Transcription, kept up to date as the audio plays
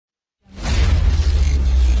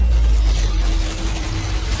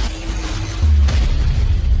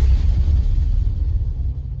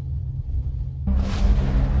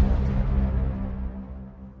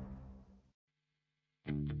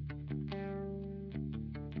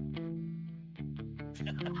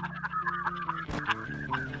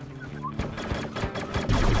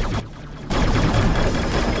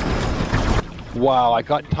Wow, I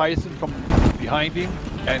got Tyson from behind him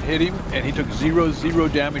and hit him, and he took 0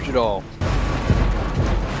 damage at all.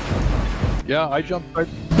 Yeah, I jumped right.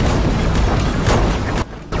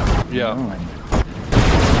 Yeah. Oh.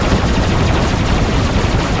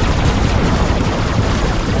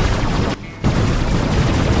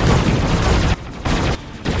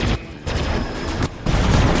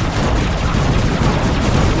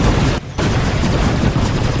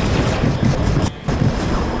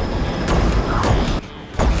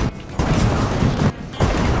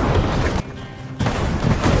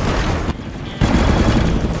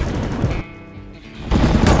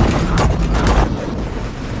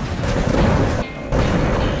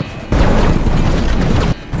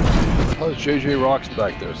 JJ Rock's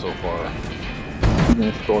back there so far.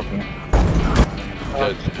 The Scorpion.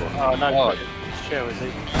 Oh, no, Shell, is he?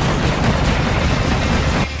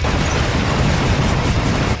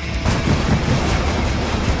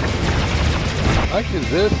 Actually,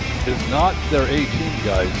 this is not their 18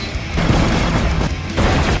 guys.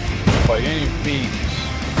 By any means.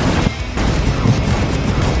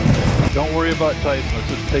 Don't worry about Tyson, let's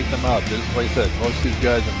just take them out. This is like I said, most of these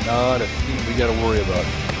guys are not a team we gotta worry about.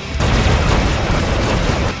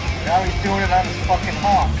 Now he's doing it on his fucking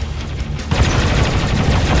hawk.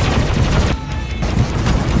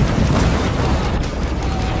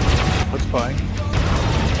 That's fine.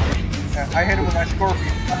 Yeah, I hit him with my Scorpion.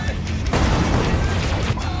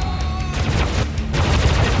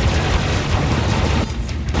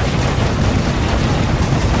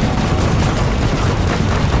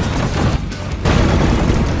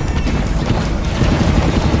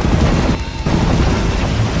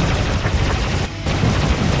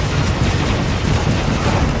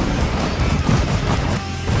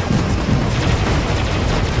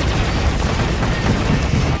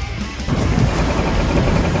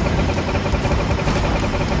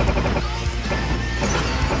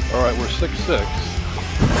 Alright, we're 6-6.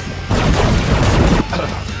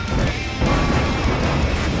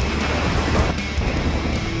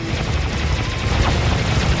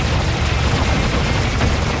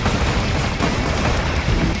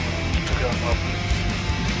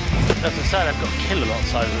 As I say, they've got killer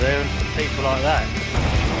lots over there and people like that.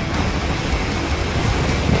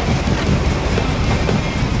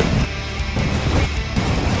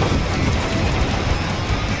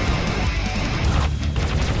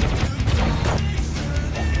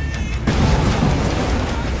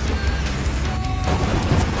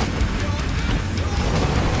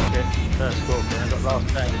 First Scorpion, I got last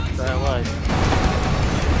tank straight away.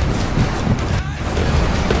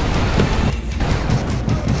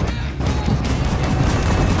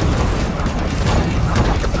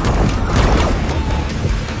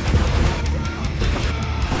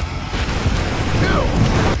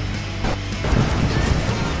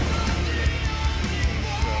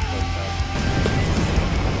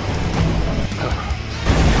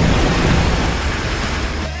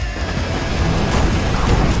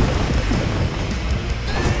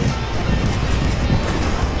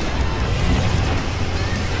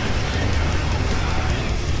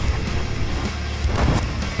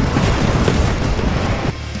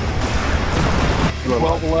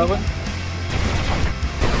 Twelve, 11.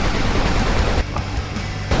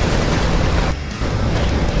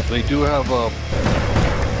 They do have a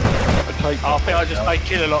tight. Oh, I think I just made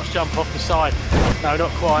killer lots jump off the side. No,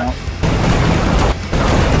 not quite. No.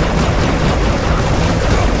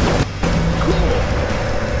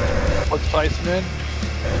 What's Tyson in?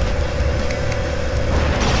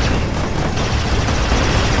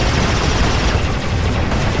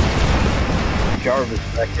 Jarvis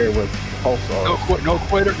back there with Pulsar.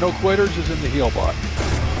 No quitters is in the heel bot.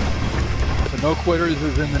 So no quitters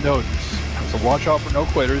is in the Nodens. So watch out for no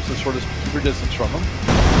quitters to sort of keep your distance from them.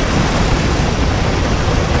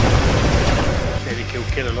 Nearly kill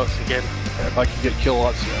killer lots again. And if I can get kill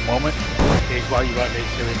lots in a moment. Here's why you won't need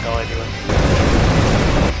to him die anyway.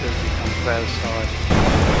 As soon as he comes around the side.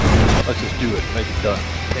 Let's just do it. Make it done.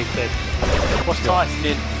 He's dead. What's Tyson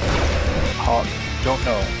in? Hawk. Don't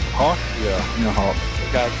know. Hawk? Yeah. No Hawk.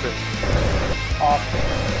 We're going for it. Hawk.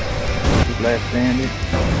 Last standing.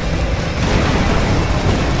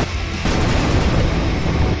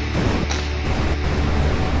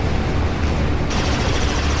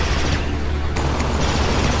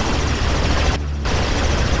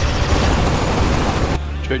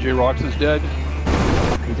 JJ Rocks is dead.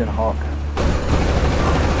 He's in a Hawk.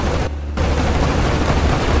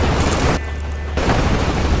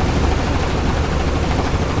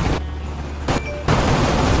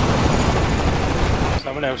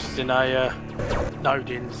 else is in a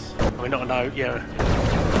node-ins. I mean, not a node, yeah.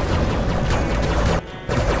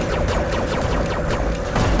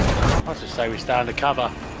 I'll just say we stay under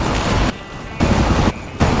cover.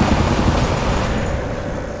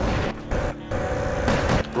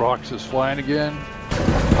 Rox is flying again.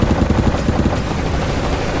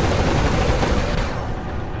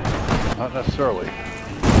 Not necessarily.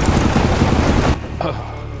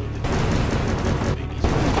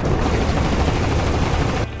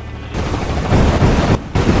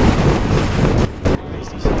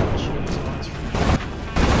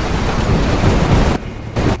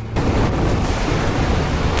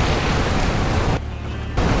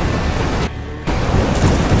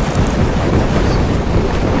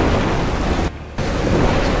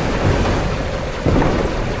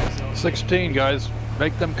 $16, guys.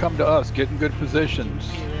 Make them come to us. Get in good positions.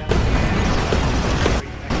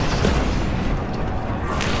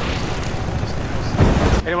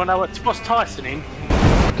 Anyone know what's Tyson in?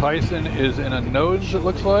 Tyson is in a nodes, it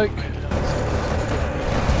looks like.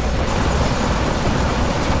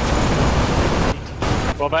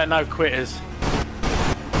 What about no quitters?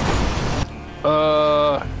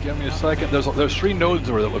 Give me a second. There's 3 nodes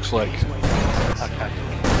there, it looks like. Okay.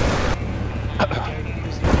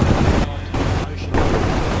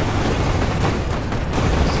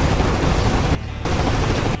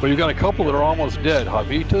 But you've got a couple that are almost dead.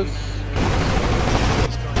 Javitas.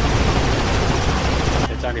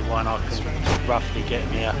 There's only one I can roughly get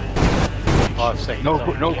near. I've seen.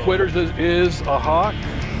 No quitters is a hawk.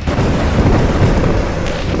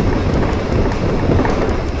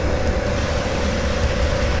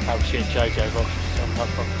 Oh shit, JJ Rock. Some I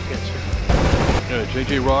can get to. Yeah,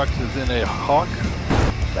 JJ Rocks is in a hawk.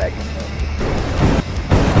 Backing up.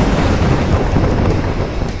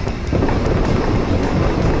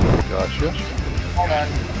 Gotcha. Hold on.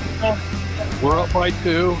 We're up by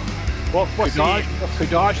 2. What's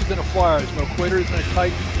Kadash is in a flyer. There's no quitters in a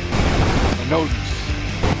titan. A nodes.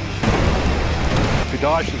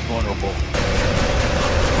 Kadash is vulnerable.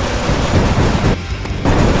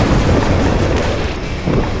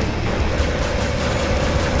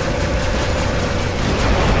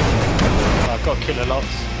 I've got killer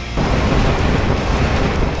lots.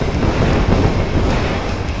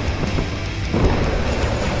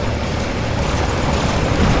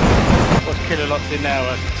 What's killer lots in now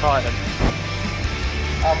at Titan?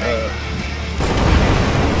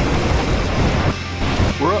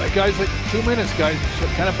 We're guys, like 2 minutes, guys. So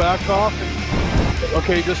kind of back off. And,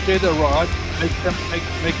 okay, just stay there, Rod. Make them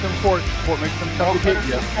fort. Make them come to get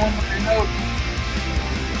you.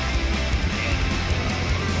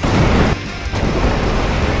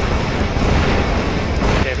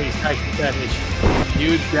 Yeah, but he's taking damage.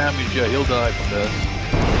 Huge damage. Yeah, he'll die from this.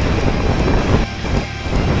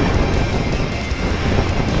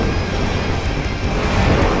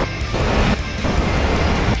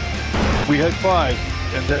 We had 5,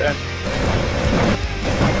 and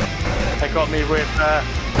They got me with.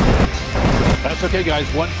 that's okay, guys.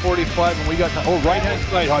 145, and we got right hand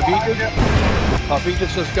side.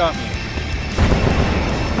 Javitas just got me.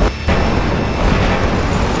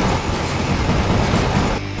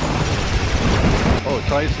 Oh,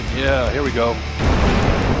 Tyson. Yeah, here we go.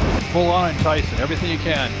 Full on Tyson. Everything you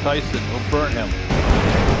can. Tyson, we'll burn him.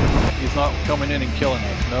 He's not coming in and killing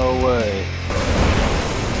us. No way.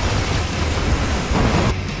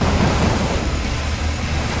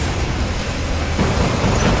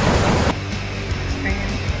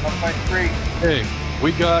 By 3. Hey,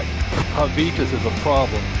 we got Javitas as a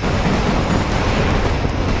problem.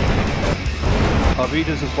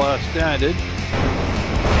 Javitas is last standing.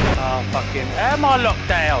 Oh, fucking. Am I locked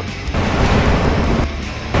down?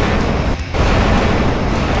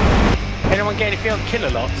 Anyone get anything on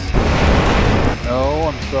killer lots? No,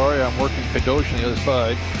 I'm sorry. I'm working Kadosh on the other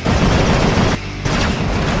side.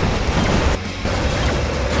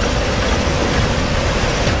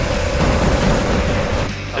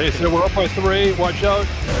 Hey, so we're up by 3. Watch out.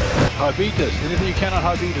 Javitas. Anything you can on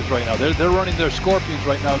Javitas right now. They're running their scorpions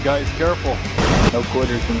right now, guys. Careful. No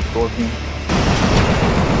quitters in the scorpion.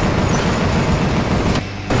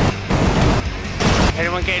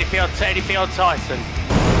 Anyone get anything on Tyson?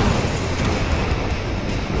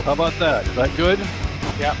 How about that? Is that good?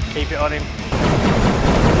 Yep, keep it on him.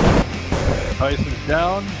 Tyson's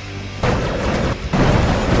down.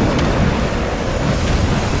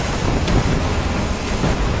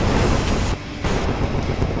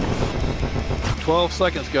 $12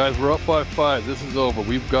 seconds, guys. We're up by 5. This is over.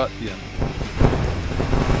 We've got the end.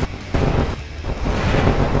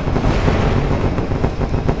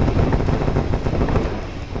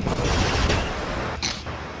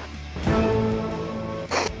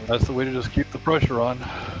 That's the way to just keep the pressure on.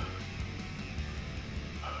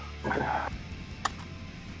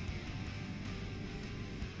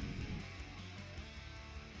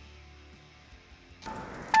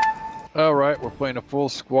 All right, we're playing a full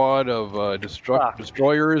squad of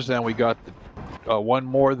destroyers, and we got the, one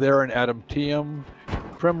more there in Adamantium,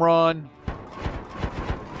 Primron.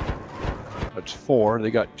 That's 4.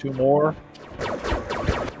 They got 2 more.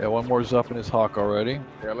 Yeah, one more's up in his hawk already.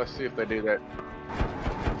 Yeah, let's see if they do that.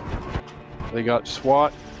 They got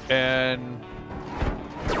SWAT and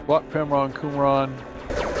SWAT, Primron, Qumran,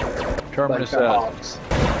 Terminus S.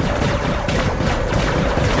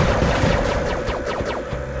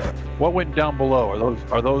 What went down below?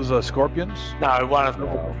 Are those scorpions? No, one of them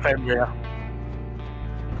Fenrir.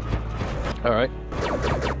 All right.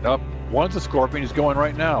 Up. One's a scorpion. He's going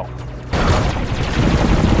right now.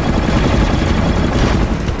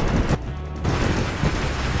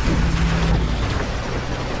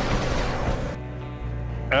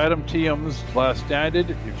 Adamantium's last standard.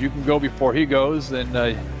 If you can go before he goes, then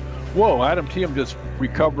whoa! Adamantium just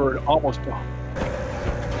recovered almost.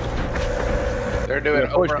 They're doing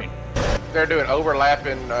they're doing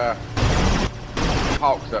overlapping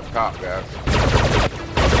hawks up top, guys.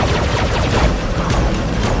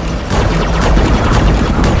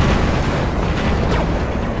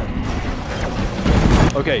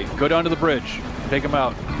 Okay, go down to the bridge. Take him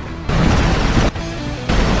out.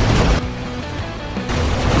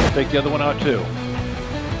 Take the other one out too.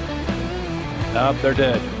 Nope, they're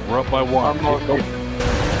dead. We're up by 1.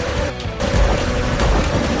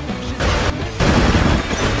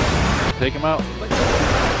 Take him out.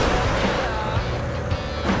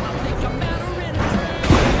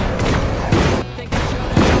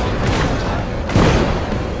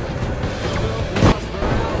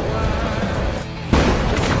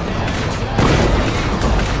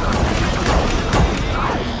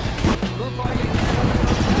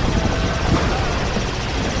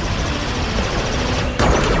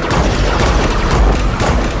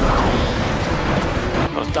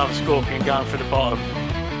 Dumb scorpion going for the bottom.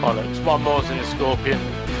 Bollocks. One more's in a scorpion.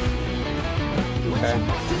 Okay.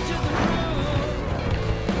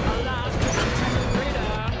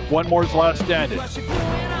 One more's last standing.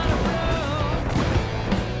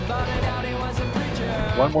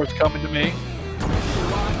 One more's coming to me.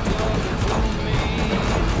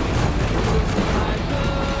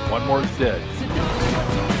 One more's dead.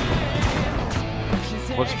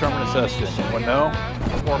 What's Terminus S in? Anyone know?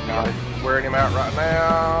 Working on it. Wearing him out right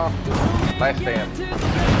now. Last stand.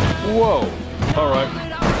 Whoa! Alright.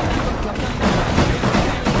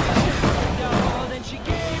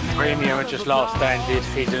 Premium just last standard.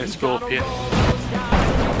 He's in a scorpion.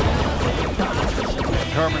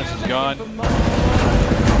 Terminus is gone.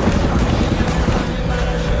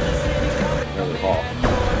 Another ball.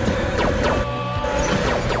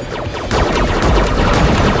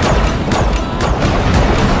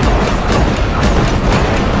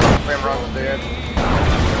 Primron's dead.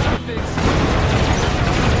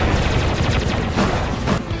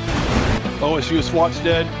 OSU SWAT's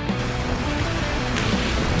dead.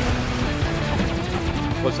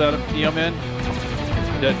 What's that? TM in?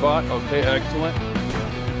 Dead bot? Okay, excellent.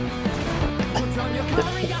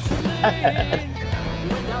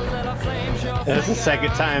 That's the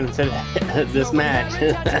second time to this match.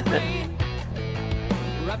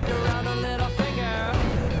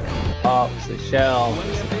 Oh, it's the shell.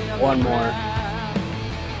 One more.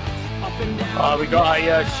 We got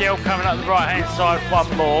a shell coming up the right hand side. One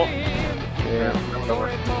more. Yeah.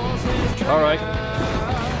 Alright.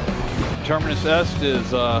 Terminus S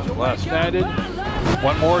is last standard.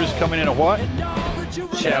 One more is coming in a what?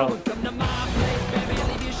 Shell.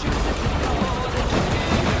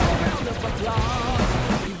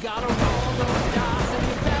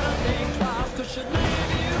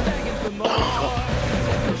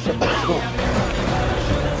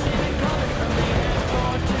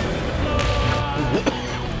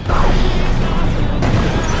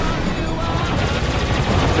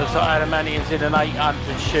 So Adamantium's in an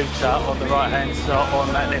 800 shooter on the right hand side,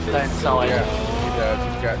 on that left hand side. Yeah, he does.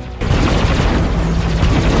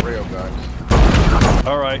 He's got real guns.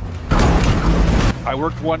 Alright. I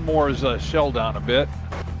worked one more's shell down a bit.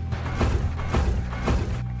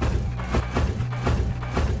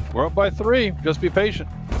 We're up by 3. Just be patient.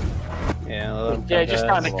 Yeah, Yeah, just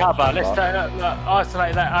stand the cover. Let's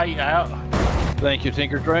isolate that 8 out. Thank you,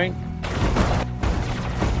 Tinker Train.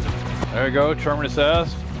 There you go, Terminus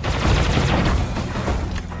S.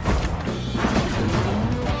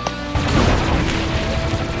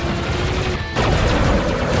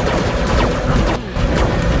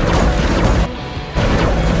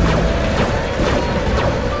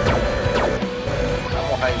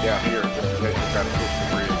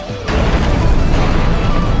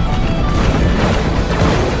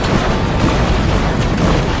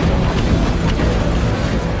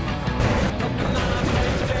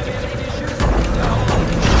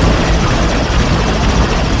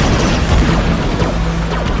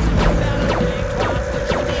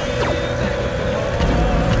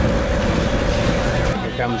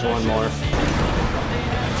 one more.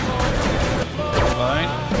 Fine.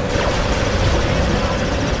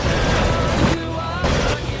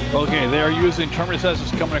 Okay, they are using Terminus S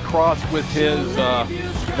is coming across with his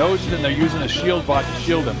nose, and they're using a shield bot to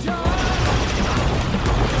shield him.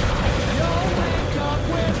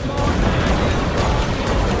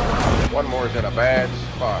 One more is in a bad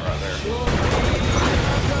spot right there.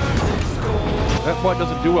 That bot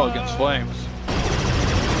doesn't do well against flames.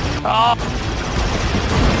 Oh!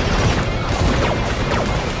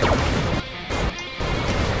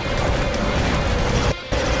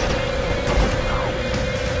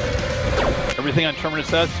 Everything on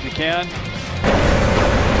Terminus S if you can.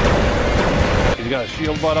 He's got a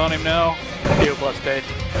shield bot on him now. Shield bot's dead.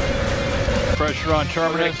 Pressure on I'm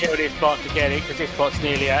going Terminus. to kill this bot to get it, because this bot's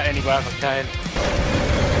nearly out anyway if I can.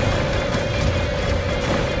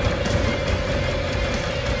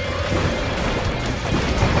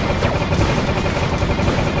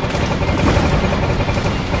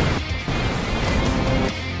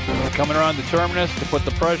 Coming around the Terminus to put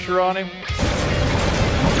the pressure on him.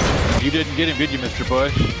 You didn't get him, did you, Mr.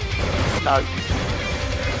 Bush? No.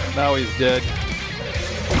 Now he's dead.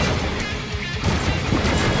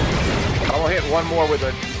 I'm gonna hit one more with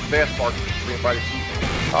a death mark. Everybody.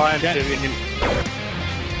 I am Okay. doing him.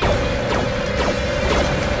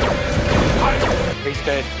 He's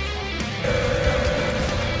dead.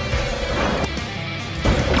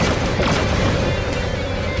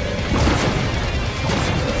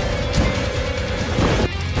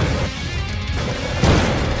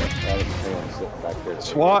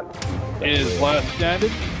 SWAT is last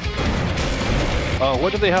standing.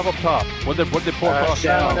 What do they have up top? What did they pull across?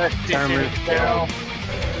 Shell. Terminus. Shell.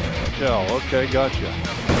 Shell. Okay, gotcha.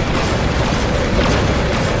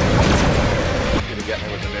 Should have got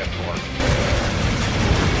me with the death mark.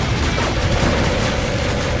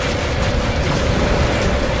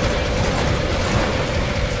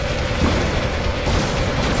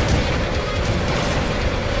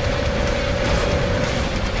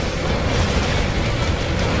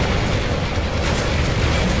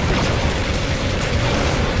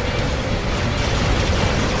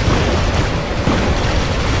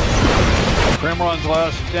 Primron's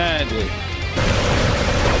last standing.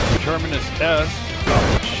 Terminus S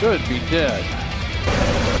should be dead,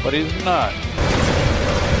 but he's not.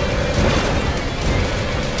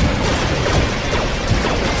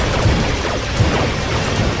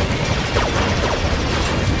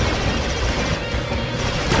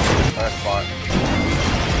 Nice spot.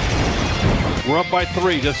 We're up by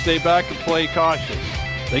 3. Just stay back and play cautious.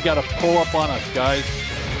 They got to pull up on us, guys.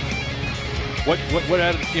 What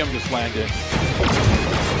ADVISORY just landed?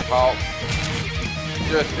 Oh,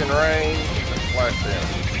 just in range. Flash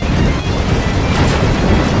in.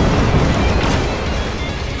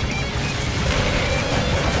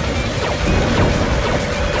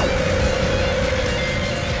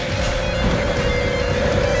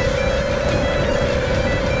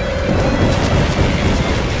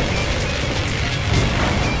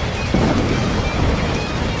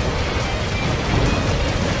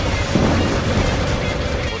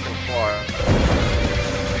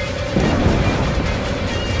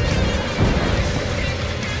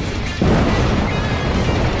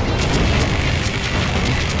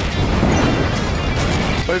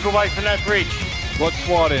 Move away from that bridge. What's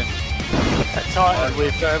SWAT in? That Titan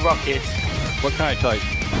with rockets. What kind of type?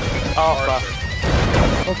 Arthur.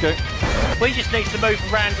 Okay. We just need to move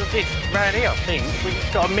around with this round here, I think. We've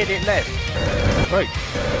just got a minute left. Right.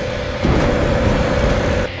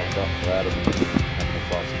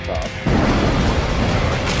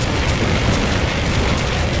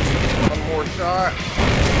 One more shot.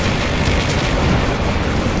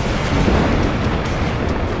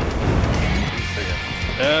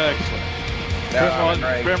 Excellent. Now I'm in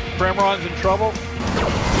range. Primron's in trouble.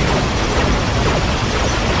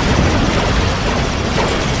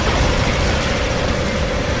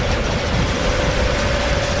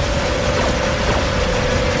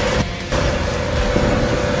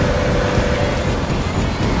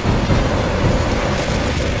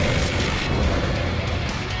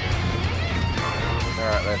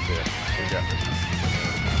 Alright, that's it. We got this.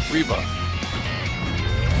 Reba.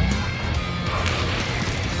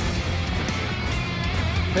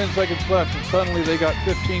 Ten seconds left, and suddenly they got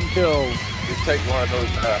 15 kills. Just take one of those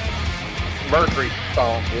Mercury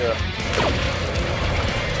stomp, yeah.